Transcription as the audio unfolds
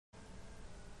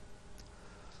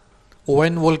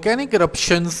When volcanic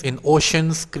eruptions in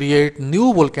oceans create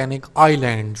new volcanic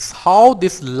islands, how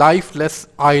this lifeless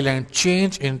island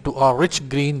change into a rich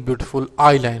green beautiful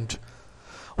island?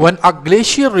 When a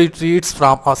glacier retreats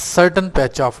from a certain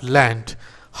patch of land,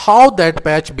 how that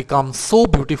patch becomes so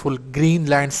beautiful green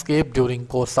landscape during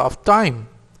course of time?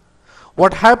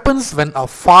 What happens when a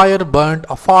fire burnt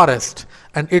a forest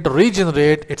and it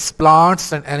regenerates its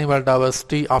plants and animal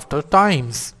diversity after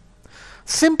times?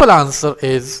 Simple answer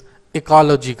is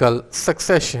ecological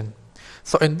succession.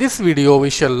 So in this video we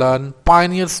shall learn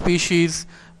pioneer species,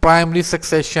 primary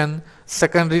succession,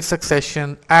 secondary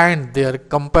succession and their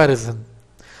comparison.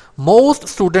 Most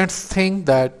students think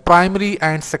that primary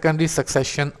and secondary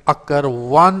succession occur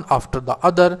one after the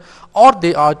other or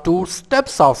they are two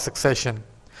steps of succession.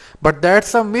 But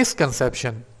that's a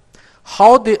misconception.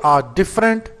 How they are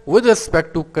different with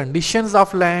respect to conditions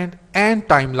of land and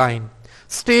timeline.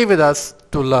 Stay with us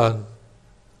to learn.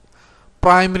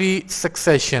 Primary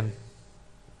succession.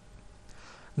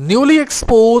 Newly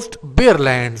exposed bare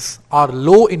lands are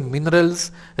low in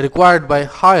minerals required by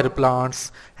higher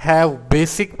plants, have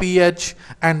basic pH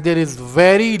and there is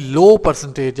very low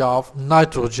percentage of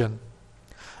nitrogen.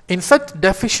 In such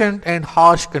deficient and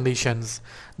harsh conditions,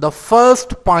 the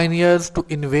first pioneers to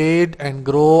invade and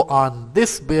grow on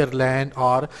this bare land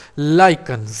are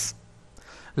lichens.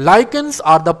 Lichens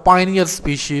are the pioneer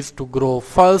species to grow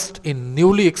first in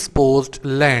newly exposed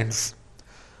lands.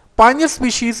 Pioneer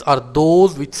species are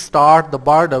those which start the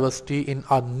biodiversity in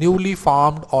a newly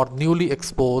formed or newly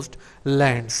exposed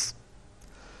lands.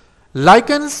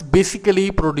 Lichens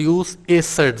basically produce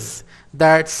acids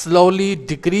that slowly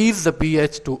decrease the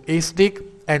pH to acidic,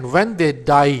 and when they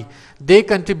die, they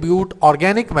contribute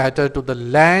organic matter to the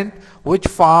land which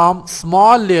form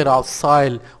small layer of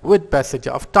soil with passage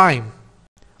of time.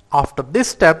 After this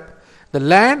step, the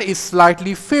land is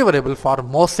slightly favorable for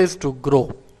mosses to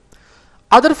grow.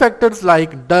 Other factors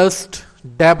like dust,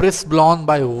 debris blown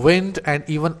by wind and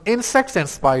even insects and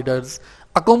spiders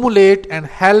accumulate and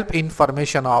help in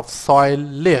formation of soil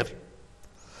layer.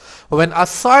 When a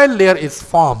soil layer is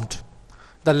formed,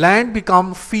 the land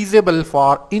becomes feasible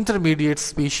for intermediate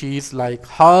species like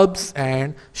herbs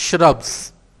and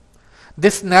shrubs.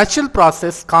 This natural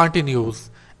process continues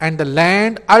and the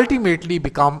land ultimately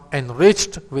becomes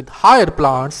enriched with higher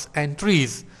plants and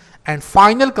trees, and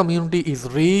final community is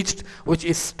reached which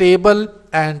is stable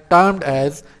and termed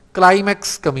as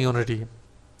climax community.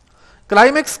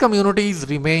 Climax communities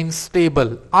remain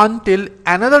stable until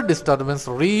another disturbance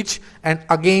reach and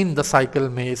again the cycle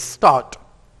may start.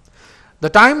 The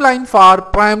timeline for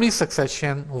primary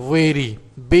succession vary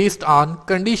based on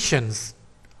conditions.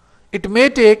 It may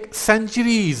take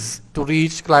centuries to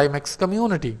reach climax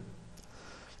community.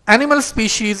 Animal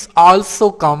species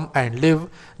also come and live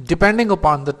depending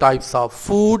upon the types of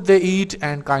food they eat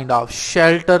and kind of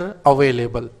shelter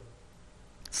available.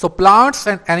 So plants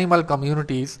and animal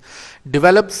communities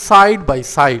develop side by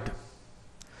side.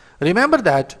 Remember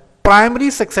that primary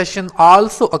succession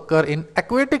also occur in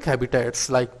aquatic habitats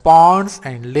like ponds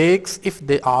and lakes if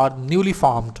they are newly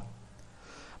formed.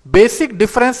 Basic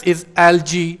difference is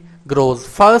algae grows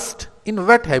first in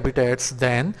wet habitats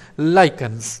than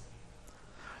lichens.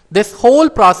 This whole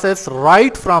process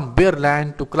right from bare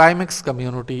land to climax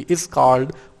community is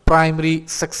called primary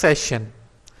succession.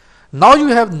 Now you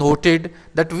have noted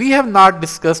that we have not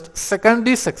discussed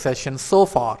secondary succession so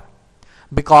far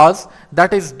because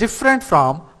that is different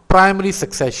from primary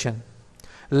succession.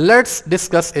 Let's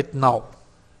discuss it now.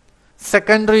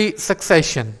 Secondary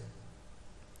succession.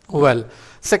 Well,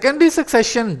 secondary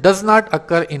succession does not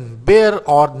occur in bare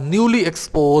or newly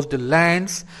exposed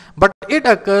lands, but it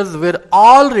occurs where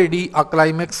already a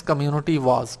climax community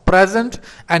was present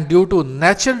and due to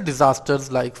natural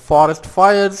disasters like forest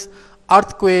fires,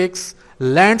 earthquakes,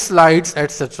 landslides,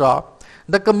 etc.,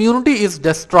 the community is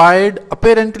destroyed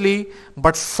apparently,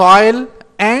 but soil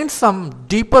and some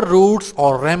deeper roots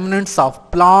or remnants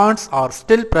of plants are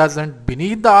still present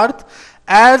beneath the earth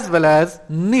as well as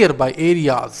nearby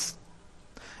areas.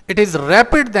 It is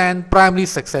rapid than primary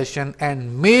succession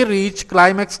and may reach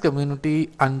climax community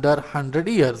under 100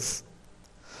 years.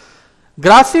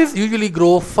 Grasses usually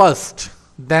grow first,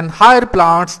 then higher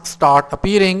plants start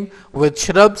appearing with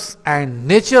shrubs and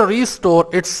nature restore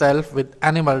itself with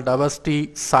animal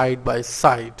diversity side by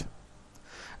side.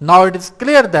 Now it is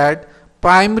clear that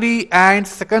primary and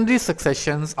secondary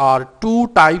successions are two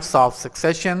types of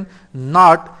succession,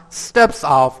 not steps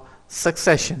of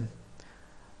succession.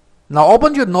 Now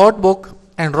open your notebook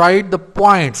and write the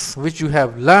points which you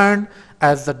have learned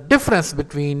as the difference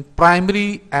between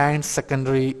primary and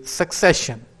secondary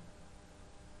succession.